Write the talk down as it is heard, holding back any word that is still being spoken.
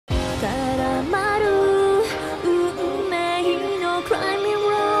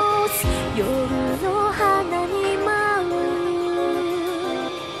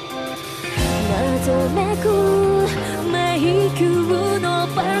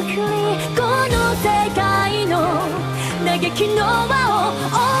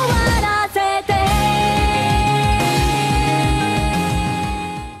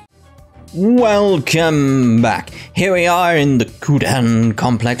Welcome back. Here we are in the Kudan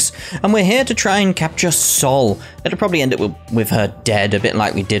complex, and we're here to try and capture Sol. It'll probably end up with her dead, a bit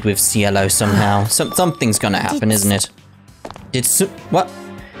like we did with Cielo somehow. Something's gonna happen, isn't it? What?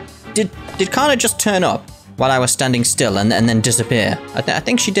 Did Kana just turn up while I was standing still and then disappear? I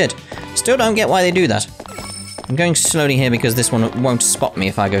think she did. Still don't get why they do that. I'm going slowly here because this one won't spot me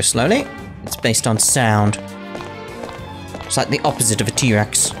if I go slowly. It's based on sound. It's like the opposite of a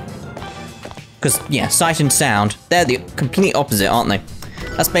T-Rex. Because, yeah, sight and sound, they're the complete opposite, aren't they?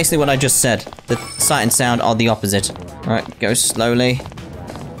 That's basically what I just said. The sight and sound are the opposite. Alright, go slowly.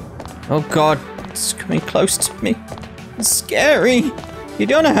 Oh god, it's coming close to me. It's scary. You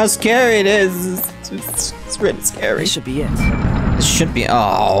don't know how scary it is. It's really scary. This should be it. This should be...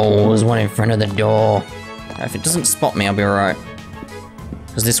 Oh, there's one in front of the door. If it doesn't spot me, I'll be alright.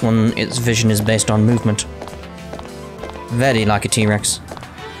 Because this one, its vision is based on movement. Very like a T-Rex.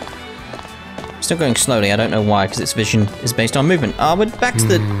 Still going slowly, I don't know why, because its vision is based on movement. Ah, we're back to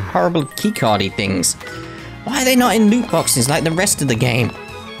the horrible keycardy things. Why are they not in loot boxes like the rest of the game?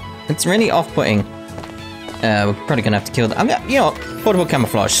 It's really off-putting. We're probably gonna have to kill them. I mean, you know what? Portable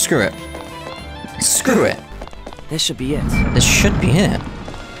camouflage, screw it. Screw it. This should be it. This should be it.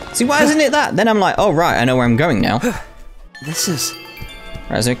 See, why isn't it that? Then I'm like, oh right, I know where I'm going now. This is...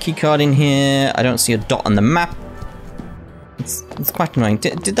 Right, is there a keycard in here? I don't see a dot on the map. It's quite annoying.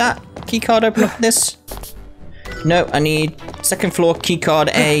 Did that keycard open up this? No, I need second floor keycard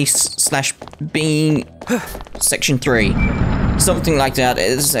A/B section 3. Something like that.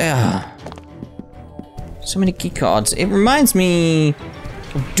 It's so many keycards. It reminds me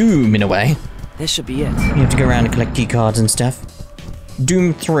of Doom in a way. This should be it. You have to go around and collect keycards and stuff.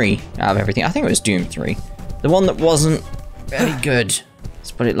 Doom 3 out of everything. I think it was Doom 3. The one that wasn't very good.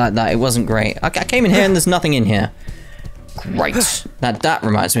 Let's put it like that. It wasn't great. I came in here and there's nothing in here. Great. That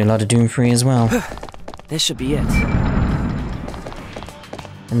reminds me a lot of Doom 3 as well. This should be it.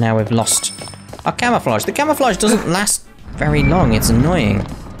 And now we've lost our camouflage. The camouflage doesn't last very long. It's annoying.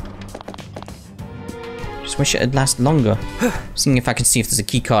 Just wish it'd last longer. Seeing if I can see if there's a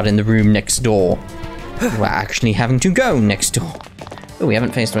keycard in the room next door. We're actually having to go next door. Oh, we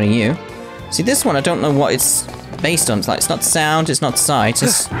haven't faced one of you. See, this one, I don't know what it's based on. It's like, it's not sound, it's not sight,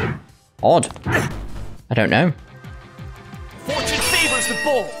 it's odd. I don't know. Fortune favors the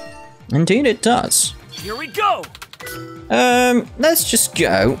bold. Indeed it does. Here we go. Let's just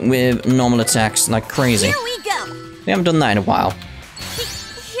go with normal attacks like crazy. Here we go. We haven't done that in a while.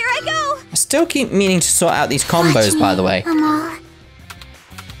 Here I go. I still keep meaning to sort out these combos, by the way.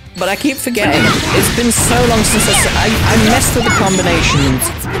 But I keep forgetting. It's been so long since I messed with the combinations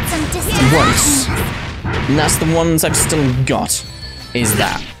once. And that's the ones I've still got. Is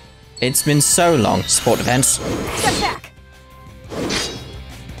that. It's been so long. Sport defense. Step back.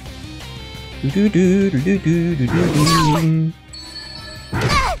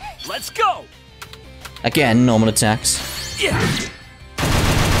 Let's go. Again, normal attacks. Yeah.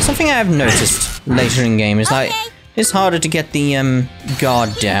 Something I have noticed later in game is like it's harder to get the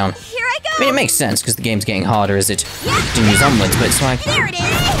guard down. Here I go. I mean, it makes sense because the game's getting harder as it continues onwards, but it's like There it is.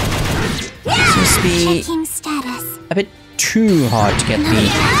 seems to be Checking status. a bit too hard to get the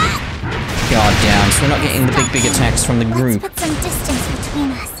guard down, so we're not getting the big attacks from the group. Let's put some distance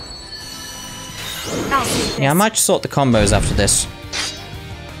between us. Yeah, I might sort the combos after this.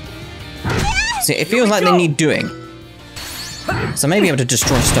 See, it feels like they need doing. So I may be able to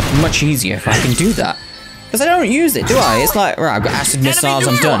destroy stuff much easier if I can do that. Because I don't use it, do I? It's like, right, I've got acid missiles,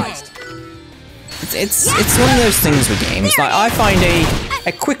 I'm done. It's one of those things with games. Like, I find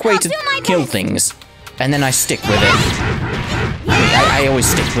a quick way to kill things, and then I stick with it. I always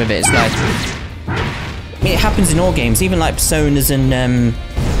stick with it. It's like, I mean, it happens in all games, even like Personas and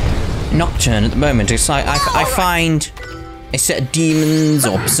Nocturne at the moment. It's like I find a set of demons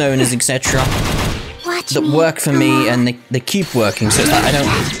or personas, etc. that work for me, and they keep working. So it's like I don't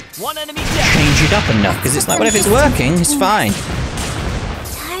change it up enough because it's like, well, if it's working, it's fine.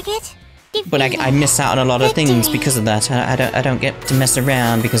 Target. But I miss out on a lot of things because of that. I don't get to mess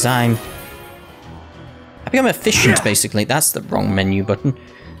around because I become efficient, basically. That's the wrong menu button.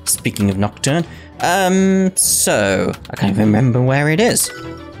 Speaking of Nocturne, so I can't even remember where it is.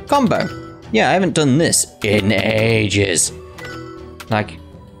 Combo. Yeah, I haven't done this in ages. Like,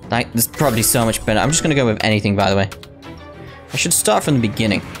 there's probably so much better. I'm just gonna go with anything, by the way. I should start from the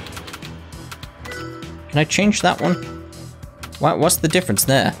beginning. Can I change that one? What's the difference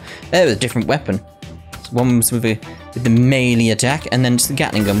there? Oh, a different weapon. One was with the melee attack, and then it's the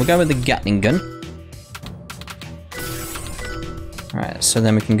Gatling gun. We'll go with the Gatling gun. Alright, so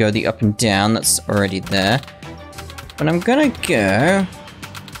then we can go the up and down. That's already there. But I'm gonna go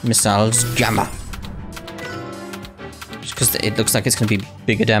Missiles Gamma. Just because it looks like it's gonna be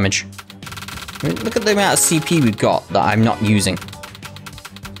bigger damage. I mean, look at the amount of CP we've got that I'm not using.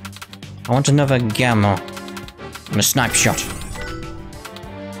 I want another Gamma. And a snipe shot.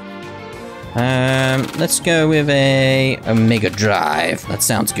 Let's go with a Omega Drive. That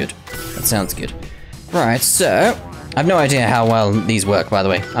sounds good. That sounds good. Right, so I have no idea how well these work, by the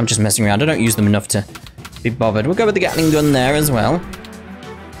way. I'm just messing around. I don't use them enough to be bothered. We'll go with the Gatling gun there as well.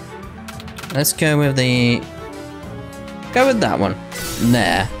 Let's go with the... Go with that one.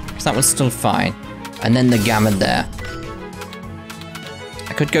 There. Because that one's still fine. And then the Gamma there.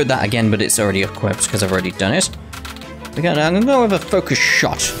 I could go that again, but it's already equipped because I've already done it. I'm gonna go with a focus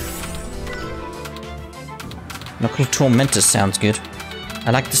shot. Knuckle Tormentor sounds good.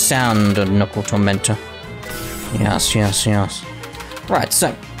 I like the sound of Knuckle Tormentor. Yes, yes, yes. Right,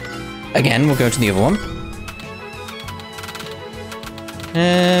 so again, we'll go to the other one.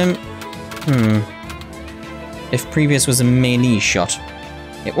 If previous was a melee shot,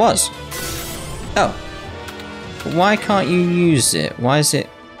 it was. Oh, but why can't you use it? Why is it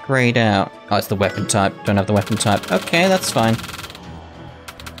grayed out? Oh, it's the weapon type. Don't have the weapon type. Okay, that's fine.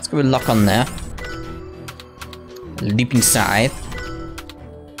 Let's go with lock on there. Leaping Scythe.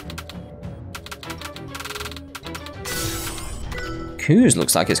 Coos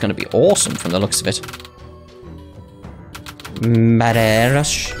looks like it's going to be awesome from the looks of it.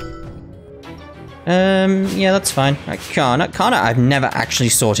 Maderas. Yeah, that's fine. Garnet. I've never actually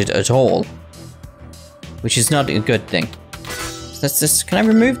sorted at all. Which is not a good thing. So let's just... Can I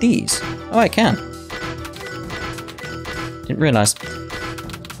remove these? Oh, I can. Didn't realise.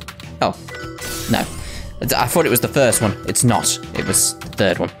 Oh. No. I thought it was the first one. It's not. It was the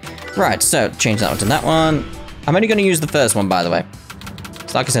third one. Right, so change that one to that one. I'm only going to use the first one, by the way.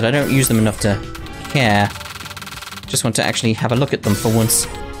 So like I said, I don't use them enough to care. Just want to actually have a look at them for once.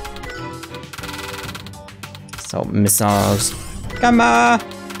 So, missiles. Gamma!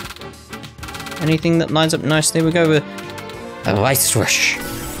 Anything that lines up nicely, we'll go with a Vice Rush.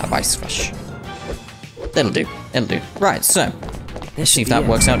 A Vice Rush. That'll do. That'll do. Right, so let's see if that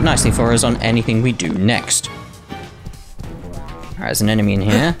works out nicely for us on anything we do next. Alright, there's an enemy in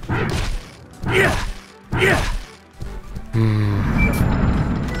here.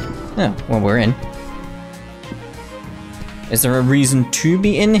 Oh, well, we're in. Is there a reason to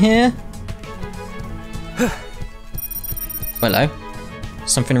be in here? Hello.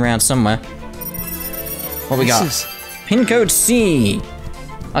 Something around somewhere. What we got? Pin code C.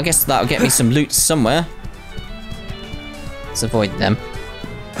 I guess that'll get me some loot somewhere. Let's avoid them.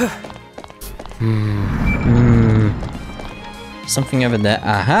 Something over there.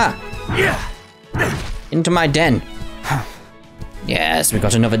 Aha! Into my den. Yes, we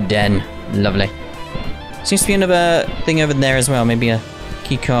got another den. Lovely. Seems to be another thing over there as well. Maybe a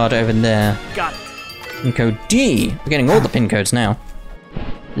key card over there. Got it. Pin code D. We're getting all the pin codes now.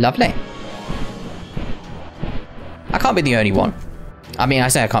 Lovely. I can't be the only one. I mean, I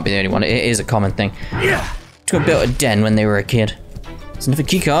say I can't be the only one. It is a common thing. To have built a den when they were a kid. It's another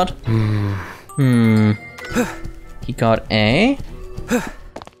key card. Key card A.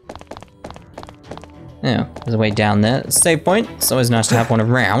 Yeah, there's a way down there. Save point. It's always nice to have one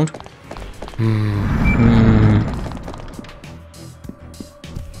around.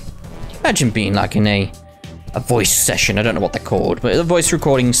 Imagine being like in a voice session. I don't know what they're called, but a voice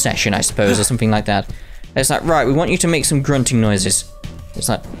recording session, I suppose, or something like that. It's like, right, we want you to make some grunting noises. It's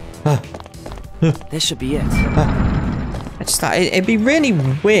like, This should be it. it's like, it'd be really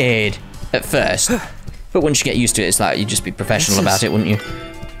weird at first, but once you get used to it, it's like you'd just be professional about it, wouldn't you?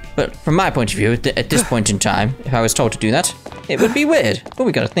 But from my point of view, at this point in time, if I was told to do that, it would be weird. Oh,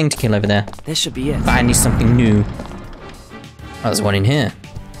 we got a thing to kill over there. This should be it. Finally something new. Oh, there's one in here.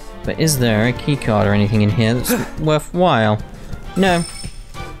 But is there a key card or anything in here that's worthwhile? No.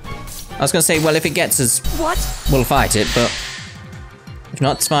 I was going to say, well, if it gets us, we'll fight it, but if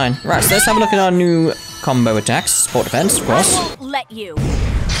not, it's fine. Right, so let's have a look at our new combo attacks. Support defense, of course. I won't let you.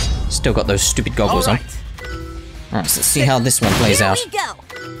 Still got those stupid goggles on. Alright, so let's see how this one plays out. Here we go.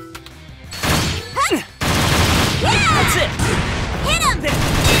 That's it. Hit him.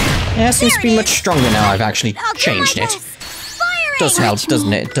 Yeah, it seems to be much stronger now I've actually changed it. Firing. Does help,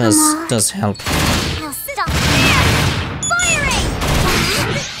 doesn't it? It does help. I'll stop. Firing.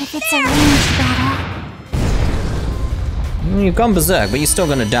 If it's a ranged battle. You've gone berserk, but you're still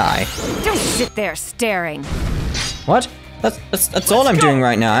gonna die. Don't sit there staring. What? That's all I'm doing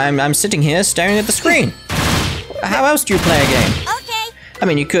right now. I'm sitting here staring at the screen. How else do you play a game? Okay. I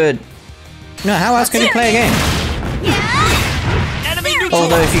mean, you could... No, how else can you play a game? Enemy neutral.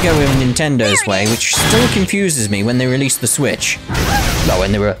 Although if you go with Nintendo's way, which still confuses me when they released the Switch. Well,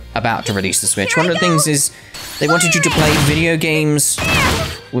 when they were about to release the Switch. One of the things is they wanted you to play video games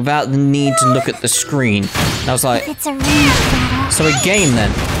without the need to look at the screen. And I was like, It's a range battle. so a game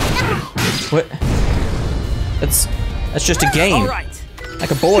then? What? That's just a game. All right.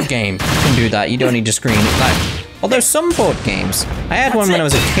 Like a board game can do that. You don't need a screen. Like, although some board games, I had one when I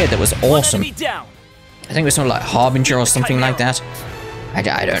was a kid that was awesome. Enemy down. I think it was something like Harbinger or something like that. I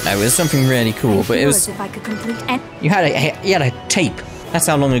don't know. It was something really cool, but it was. If I could complete and You had a tape. That's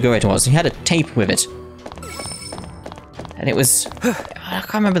how long ago it was. You had a tape with it, and it was. I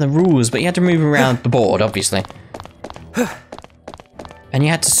can't remember the rules, but you had to move around the board, obviously, and you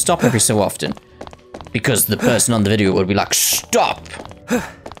had to stop every so often because the person on the video would be like, "Stop."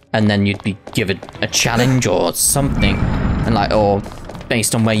 And then you'd be given a challenge or something, and like, or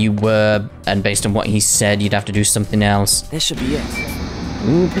based on where you were and based on what he said, you'd have to do something else. This should be it.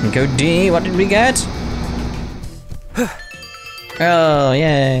 Ooh, didn't go D. What did we get? Oh,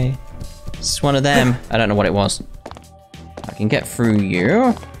 yay! It's one of them. I don't know what it was. I can get through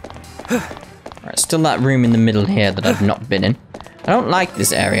you. Right, still that room in the middle here that I've not been in. I don't like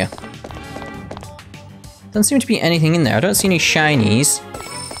this area. Doesn't seem to be anything in there. I don't see any shinies.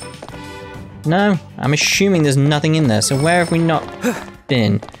 No, I'm assuming there's nothing in there, so where have we not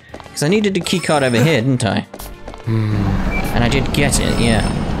been? Because I needed a keycard over here, didn't I? And I did get it, yeah.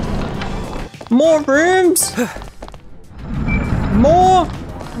 More rooms? More?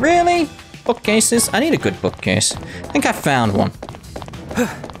 Really? Bookcases? I need a good bookcase. I think I found one.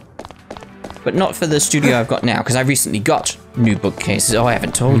 But not for the studio I've got now, because I recently got new bookcases. Oh, I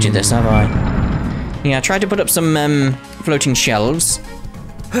haven't told you this, have I? Yeah, I tried to put up some floating shelves.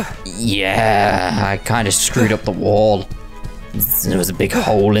 Yeah, I kind of screwed up the wall. There was a big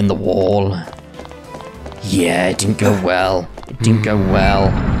hole in the wall. Yeah, it didn't go well. It didn't go well.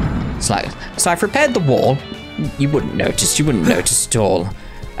 It's like, so I've repaired the wall. You wouldn't notice. You wouldn't notice at all.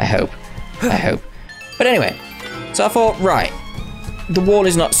 I hope. I hope. But anyway, so I thought, right, the wall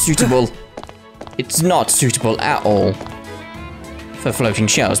is not suitable. It's not suitable at all for floating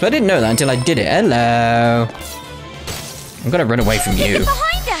shelves. But I didn't know that until I did it. Hello. I'm gonna run away from you.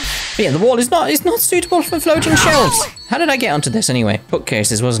 behind us. But yeah, the wall is not suitable for floating shelves. How did I get onto this anyway?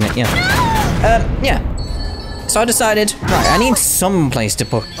 Bookcases, wasn't it? Yeah. Yeah. So I decided, right, I need some place to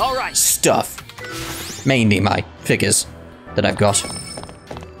put All right. stuff. Mainly my figures that I've got.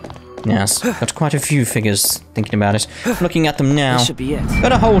 Yes, got quite a few figures thinking about it. Looking at them now. This should be it.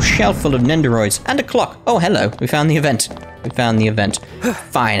 Got a whole shelf full of Nendoroids and a clock. Oh, hello. We found the event. We found the event.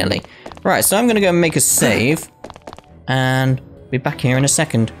 Finally. Right, so I'm going to go make a save. And be back here in a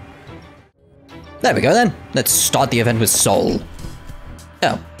second. There we go then. Let's start the event with Sol.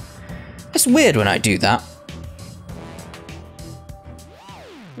 Oh. It's weird when I do that.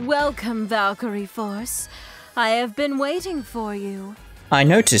 Welcome, Valkyrie Force. I have been waiting for you. I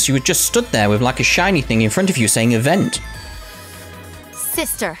noticed you had just stood there with like a shiny thing in front of you saying event.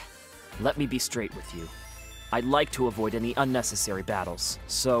 Sister. Let me be straight with you. I'd like to avoid any unnecessary battles,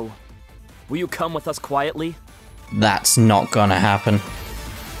 so will you come with us quietly? That's not gonna happen.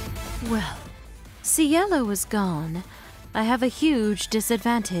 Well, Cielo is gone. I have a huge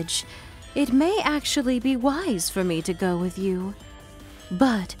disadvantage. It may actually be wise for me to go with you.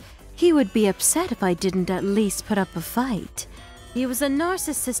 But he would be upset if I didn't at least put up a fight. He was a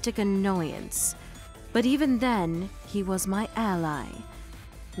narcissistic annoyance. But even then, he was my ally.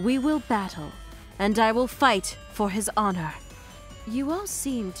 We will battle, and I will fight for his honor. You all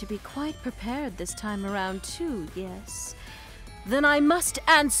seem to be quite prepared this time around too, yes? Then I must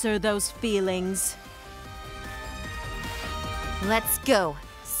answer those feelings. Let's go,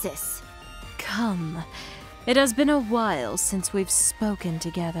 sis. Come. It has been a while since we've spoken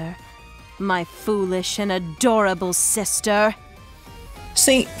together. My foolish and adorable sister.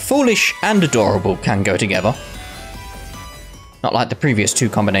 See, foolish and adorable can go together. Not like the previous two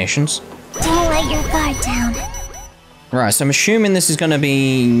combinations. Don't let your guard down. Right, so I'm assuming this is going to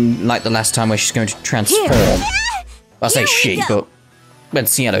be like the last time where she's going to transform. I say she, but when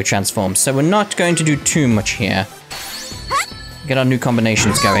Cielo transforms. So we're not going to do too much here. Get our new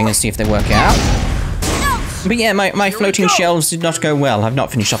combinations going and see if they work out. But yeah, my floating shelves did not go well. I've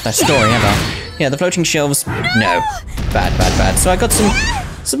not finished off that story, have I? Yeah, the floating shelves, no. Bad, bad, bad. So I got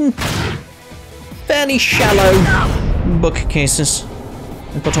some fairly shallow bookcases.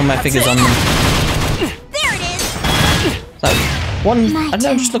 I put all my figures on them. There it is. Like, one, I don't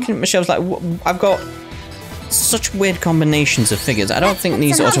know, just looking at my shelves, like, I've got such weird combinations of figures. I don't think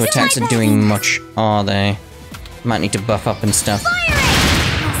these auto attacks are doing much, are they? Might need to buff up and stuff.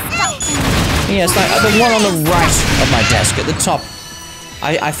 Yeah, it's like the one on the right of my desk at the top.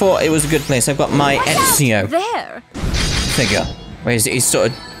 I thought it was a good place. I've got my Ezio figure, where he's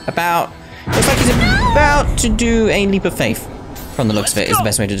sort of about. Looks like he's about to do a leap of faith. From the looks of it, is the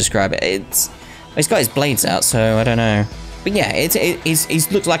best way to describe it. He's got his blades out, so I don't know. But yeah, he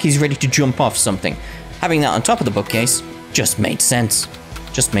looks like he's ready to jump off something. Having that on top of the bookcase just made sense.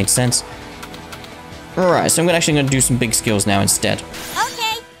 Just made sense. Right, so I'm actually going to do some big skills now instead.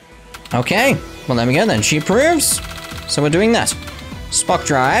 Okay, well there we go then. She approves. So we're doing that. Spark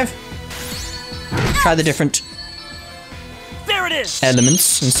drive. Try the different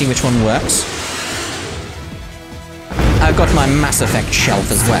elements and see which one works. I've got my Mass Effect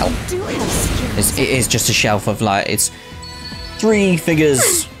shelf as well. It is just a shelf of like, it's 3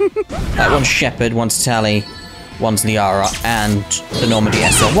 figures. Like one's Shepard, one's Tali, one's Liara, and the Normandy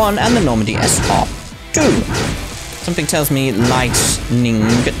SR1 and the Normandy SR2. Something tells me lightning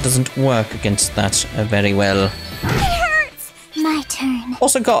doesn't work against that very well. It hurts! My turn.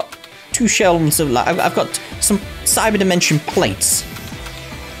 Also got 2 shelves of I've got some cyber dimension plates.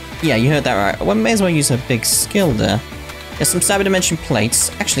 Yeah, you heard that right. Well, may as well use a big skill there. There's some cyber dimension plates.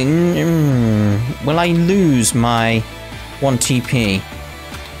 Actually, will I lose my 1 TP?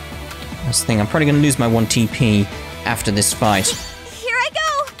 That's the thing. I'm probably going to lose my 1 TP after this fight. Here I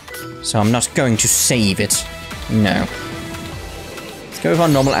go! So I'm not going to save it. No. Let's go with our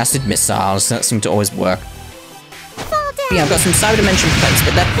normal acid missiles. That seems to always work. Yeah, I've got some cyber dimension plates,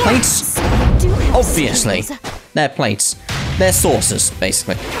 but they're plates. Obviously, they're plates. They're saucers,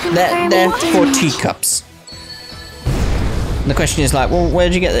 basically. They're for teacups. And the question is like, well, where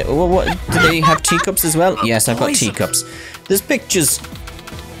did you get it? Well, what do they have teacups as well? Yes, I've got teacups. There's pictures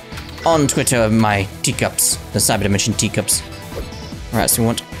on Twitter of my teacups, the cyber dimension teacups. Right, so we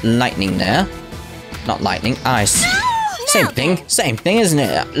want lightning there. Not lightning, ice. Same thing, isn't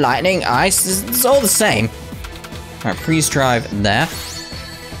it? Lightning, ice, it's all the same. Alright, freeze drive there.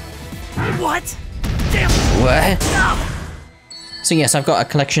 What? Damn. What? So yes, I've got a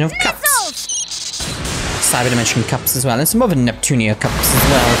collection of cups. Cyber dimension cups as well, and some other Neptunia cups as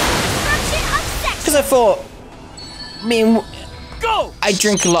well. Because I thought, I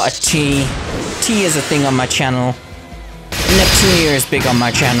drink a lot of tea. Tea is a thing on my channel. Neptunia is big on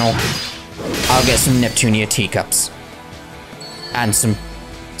my channel. I'll get some Neptunia teacups. And some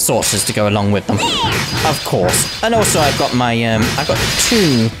saucers to go along with them. Of course. And also I've got my, I've got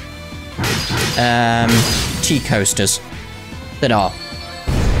 2 tea coasters that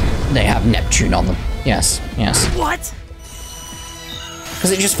they have Neptune on them. Yes. What?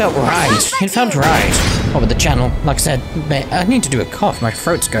 Because it just felt right. It felt right. Oh, with the channel, like I said, I need to do a cough. My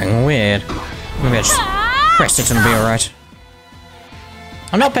throat's going weird. Maybe I just press it and it'll be alright.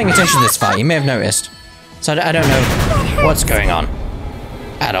 I'm not paying attention to this fight, you may have noticed. So I don't know what's going on.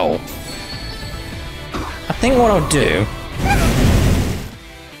 At all. I think what I'll do,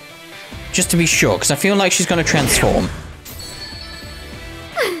 just to be sure, because I feel like she's going to transform.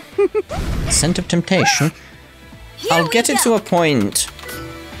 Scent of Temptation. I'll get it to a point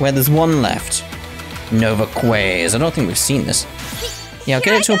where there's one left. Nova Quays. I don't think we've seen this. Yeah, I'll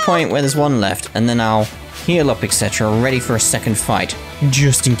get it to a point where there's one left, and then I'll heal up, etc., ready for a second fight,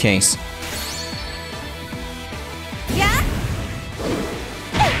 just in case. Yeah?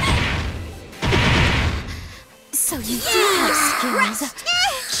 So you do have skills.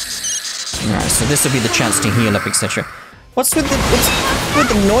 Alright, so this will be the chance to heal up, etc. What's with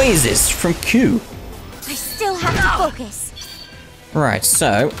the noises from Q? I still have to focus. Right,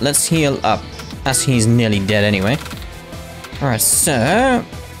 so let's heal up, as he's nearly dead anyway. Alright, so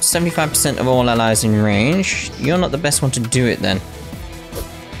 75% of all allies in range. You're not the best one to do it then.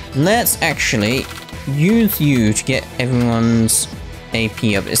 Let's actually use you to get everyone's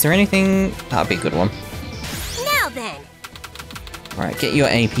AP up. Is there anything? That'd be a good one. Now then. Alright, get your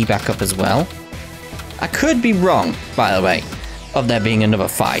AP back up as well. I could be wrong, by the way, of there being another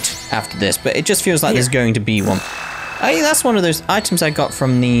fight after this, but it just feels like there's going to be one. Hey, that's one of those items I got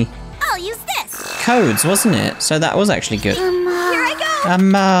from the I'll use this. codes, wasn't it? So that was actually good. Here I go.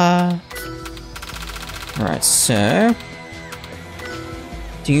 Right, so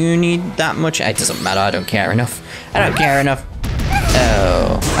do you need that much? It doesn't matter, I don't care enough. I don't care enough.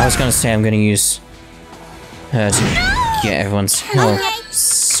 Oh, I was gonna say I'm gonna use her to get everyone's health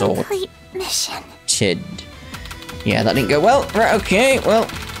sorted. Complete mission. Yeah, that didn't go well. Right, okay, well,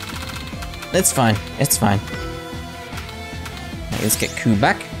 it's fine. It's fine. Right, let's get Ku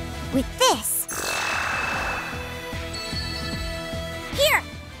back. With this. Here.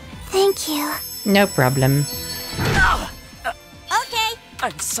 Thank you. No problem.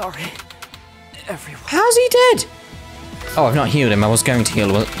 I'm sorry, everyone. How's he dead? Oh, I've not healed him. I was going to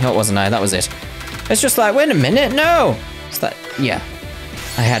heal, wasn't I? That was it. It's just like, wait a minute, no! It's that, yeah.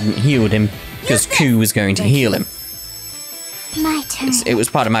 I hadn't healed him because Ku was going to heal him. My turn. It was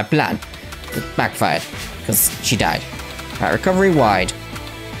part of my plan. It backfired because she died. Right, recovery wide.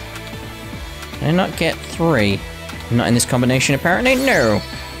 Did I not get 3? Not in this combination, apparently. No.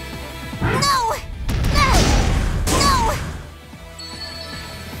 No! No! No!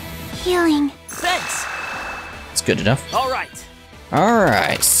 Healing. Thanks. It's good enough. All right.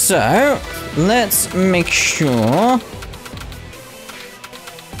 Alright, so let's make sure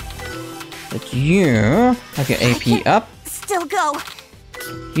that you have your AP up. Still go.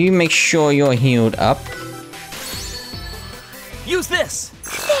 You make sure you're healed up. Use this.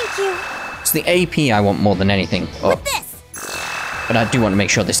 Thank you. It's the AP I want more than anything up. This. But I do want to make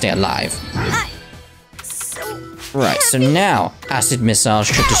sure they stay alive. So Right, so now acid missiles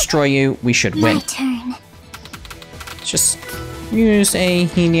should destroy you. We should my win. turn. Just use a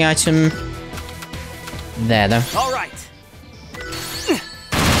healing item. There, though. All right.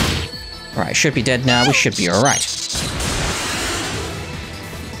 Alright, should be dead now. We should be alright.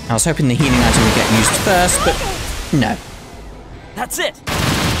 I was hoping the healing item would get used first, but no. That's it.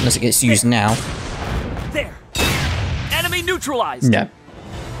 Unless it gets used now. There. Enemy neutralized. No.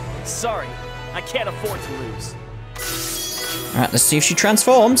 Sorry, I can't afford to lose. Alright, let's see if she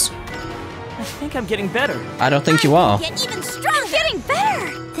transforms. I think I'm getting better. I don't think you are. Get even stronger. Getting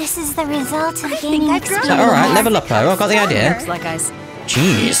better. This is the result of gaining experience. Alright, level up, though. I got the idea. Looks like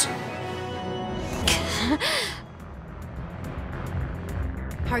Jeez.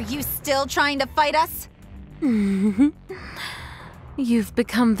 Are you still trying to fight us? You've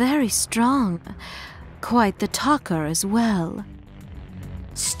become very strong. Quite the talker as well.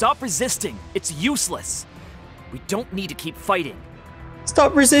 Stop resisting. It's useless. We don't need to keep fighting.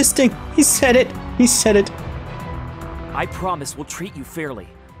 Stop resisting. He said it. He said it. I promise we'll treat you fairly.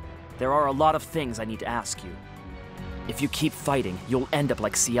 There are a lot of things I need to ask you. If you keep fighting, you'll end up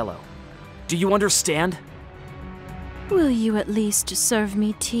like Cielo. Do you understand? Will you at least serve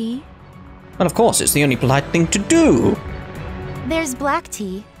me tea? Well, of course, it's the only polite thing to do. There's black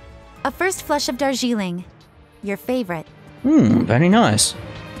tea. A first flush of Darjeeling. Your favorite. Very nice.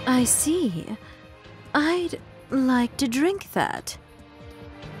 I see. I'd like to drink that.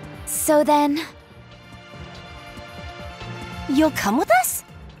 So then... You'll come with us?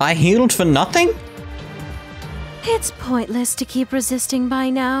 I healed for nothing? It's pointless to keep resisting by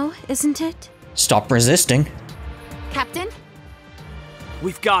now, isn't it? Stop resisting. Captain?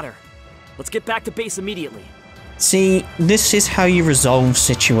 We've got her. Let's get back to base immediately. See, this is how you resolve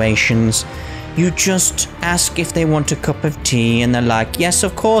situations. You just ask if they want a cup of tea and they're like, yes,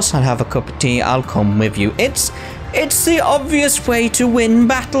 of course I'll have a cup of tea, I'll come with you. It's the obvious way to win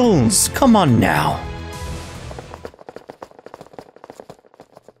battles. Come on now.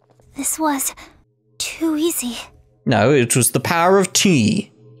 This was too easy. No, it was the power of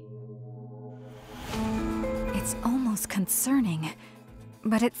tea. It's almost concerning.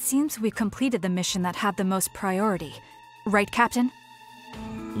 But it seems we completed the mission that had the most priority. Right, Captain?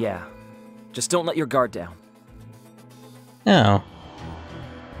 Yeah. Just don't let your guard down. Oh.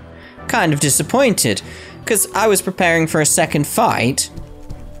 Kind of disappointed, because I was preparing for a second fight.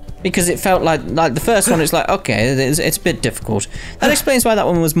 Because it felt like the first one, it's like, okay, it's a bit difficult. That explains why that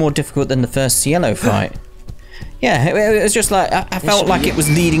one was more difficult than the first Cielo fight. Yeah, it was just like, I felt like it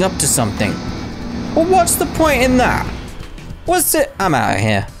was leading up to something. Well, what's the point in that? What's it? I'm out of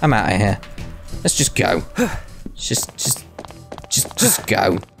here. I'm out of here. Let's just go. Just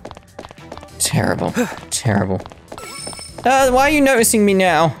go. Terrible. Terrible. Why are you noticing me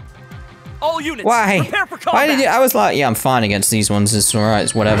now? All units, Why? prepare for combat. Why did you? I was like, yeah, I'm fine against these ones. It's alright.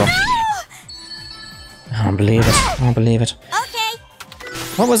 It's whatever. I don't believe it. I don't believe it. Okay.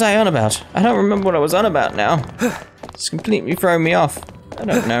 What was I on about? I don't remember what I was on about now. It's completely thrown me off. I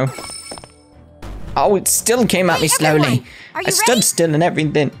don't know. Oh, it still came at me slowly. Everyone, are you I stood ready? still and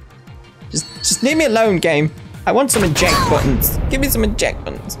everything. Just leave me alone, game. I want some eject buttons. Give me some eject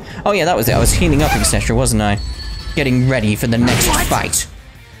buttons. Oh yeah, that was it. I was healing up, etc., wasn't I? Getting ready for the next fight.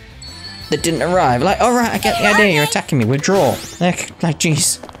 That didn't arrive. Like, all right, I get the idea. You're attacking me. Withdraw. Like,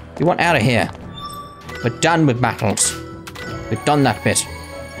 jeez. We want out of here. We're done with battles. We've done that bit.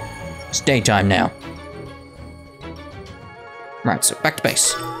 It's daytime now. Right, so back to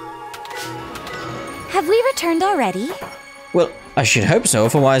base. Have we returned already? Well, I should hope so.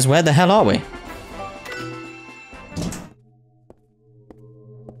 Otherwise, where the hell are we?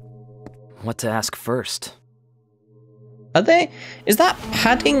 What to ask first? Are they? Is that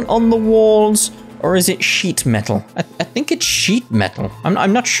padding on the walls, Or is it sheet metal? I think it's sheet metal.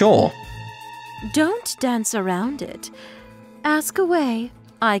 I'm not sure. Don't dance around it. Ask away.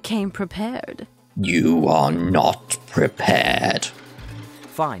 I came prepared. You are not prepared.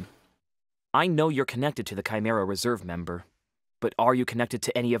 Fine. I know you're connected to the Chimera Reserve member, but are you connected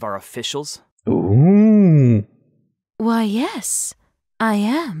to any of our officials? Ooh. Why, yes, I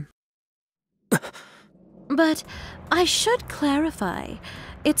am. But I should clarify,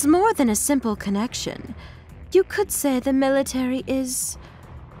 it's more than a simple connection. You could say the military is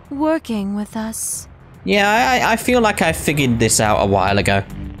working with us. Yeah, I feel like I figured this out a while ago.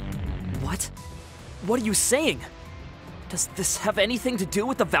 What? What are you saying? Does this have anything to do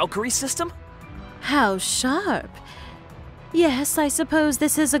with the Valkyrie system? How sharp. Yes, I suppose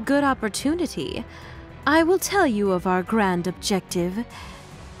this is a good opportunity. I will tell you of our grand objective.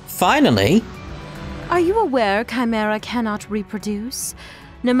 Finally? Are you aware Chimera cannot reproduce?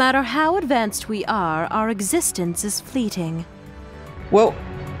 No matter how advanced we are, our existence is fleeting. Well,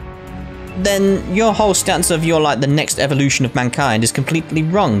 then your whole stance of you're like the next evolution of mankind is completely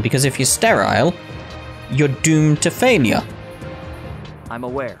wrong, because if you're sterile, you're doomed to failure. I'm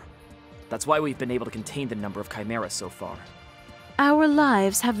aware. That's why we've been able to contain the number of chimeras so far. Our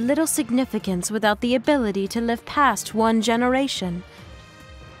lives have little significance without the ability to live past one generation.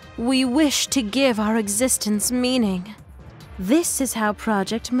 We wish to give our existence meaning. This is how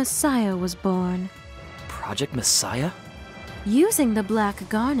Project Messiah was born. Project Messiah? Using the Black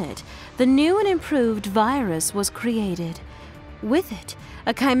Garnet, the new and improved virus was created. With it,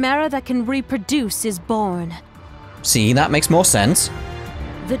 a chimera that can reproduce is born. See, that makes more sense.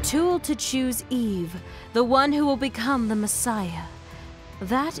 The tool to choose Eve, the one who will become the Messiah.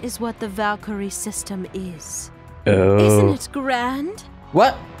 That is what the Valkyrie system is. Oh. Isn't it grand?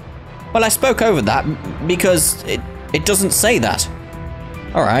 What? Well, I spoke over that because it doesn't say that.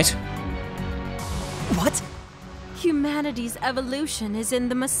 Alright. What? Humanity's evolution is in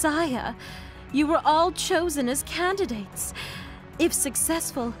the Messiah. You were all chosen as candidates. If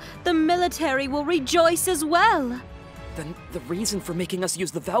successful, the military will rejoice as well. Then the reason for making us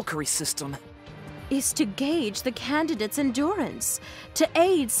use the Valkyrie system is to gauge the candidate's endurance, to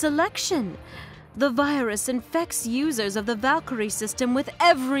aid selection. The virus infects users of the Valkyrie system with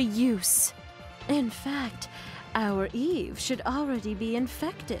every use. In fact, our Eve should already be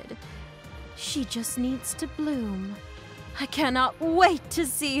infected. She just needs to bloom. I cannot wait to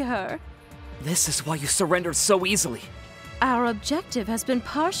see her. This is why you surrendered so easily. Our objective has been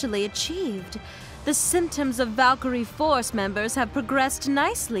partially achieved. The symptoms of Valkyrie Force members have progressed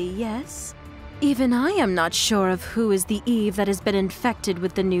nicely, yes? Even I am not sure of who is the Eve that has been infected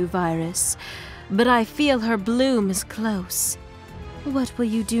with the new virus, but I feel her bloom is close. What will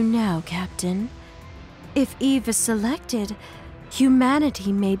you do now, Captain? If Eve is selected,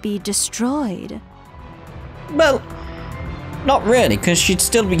 humanity may be destroyed. Well, not really, because she'd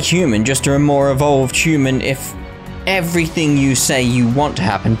still be human, just a more evolved human. If everything you say you want to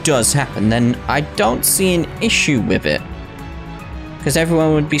happen does happen, then I don't see an issue with it. Because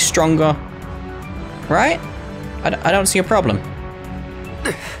everyone would be stronger, right? I don't see a problem.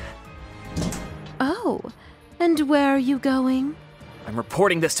 Oh, and where are you going? I'm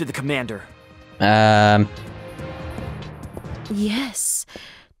reporting this to the commander. Yes,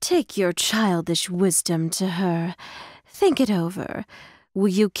 take your childish wisdom to her. Think it over. Will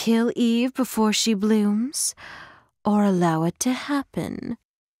you kill Eve before she blooms? Or allow it to happen?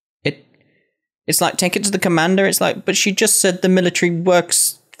 It's like, take it to the commander. It's like, but she just said the military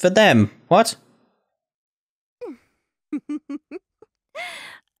works for them. What?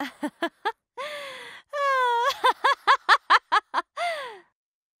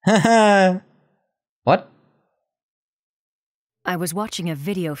 What? I was watching a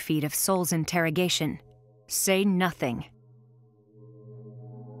video feed of Sol's interrogation. Say nothing.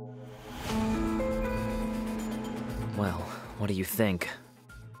 Well, what do you think?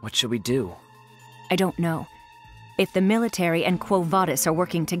 What should we do? I don't know. If the military and Quo Vadis are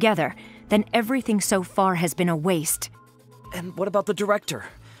working together, then everything so far has been a waste. And what about the director?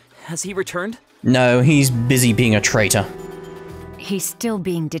 Has he returned? No, he's busy being a traitor. He's still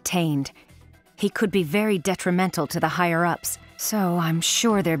being detained. He could be very detrimental to the higher-ups, so I'm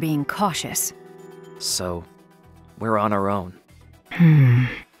sure they're being cautious. So, we're on our own.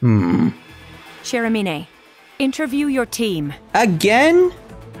 Shiramine, interview your team. Again?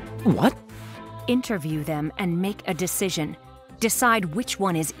 What? Interview them and make a decision. Decide which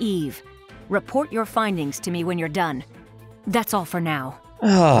one is Eve. Report your findings to me when you're done. That's all for now.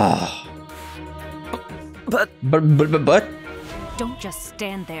 But... Don't just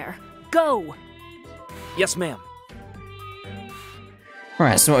stand there. Go! Yes, ma'am.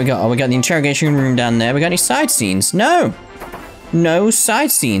 Alright, so what we got? Oh, we got the interrogation room down there. We got any side scenes? No! No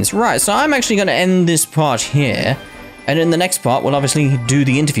side scenes. Right, so I'm actually going to end this part here. And in the next part, we'll obviously do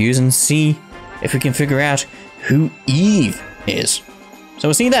the interviews and see if we can figure out who Eve is. So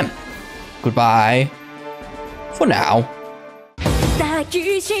we'll see you then. Goodbye. For now.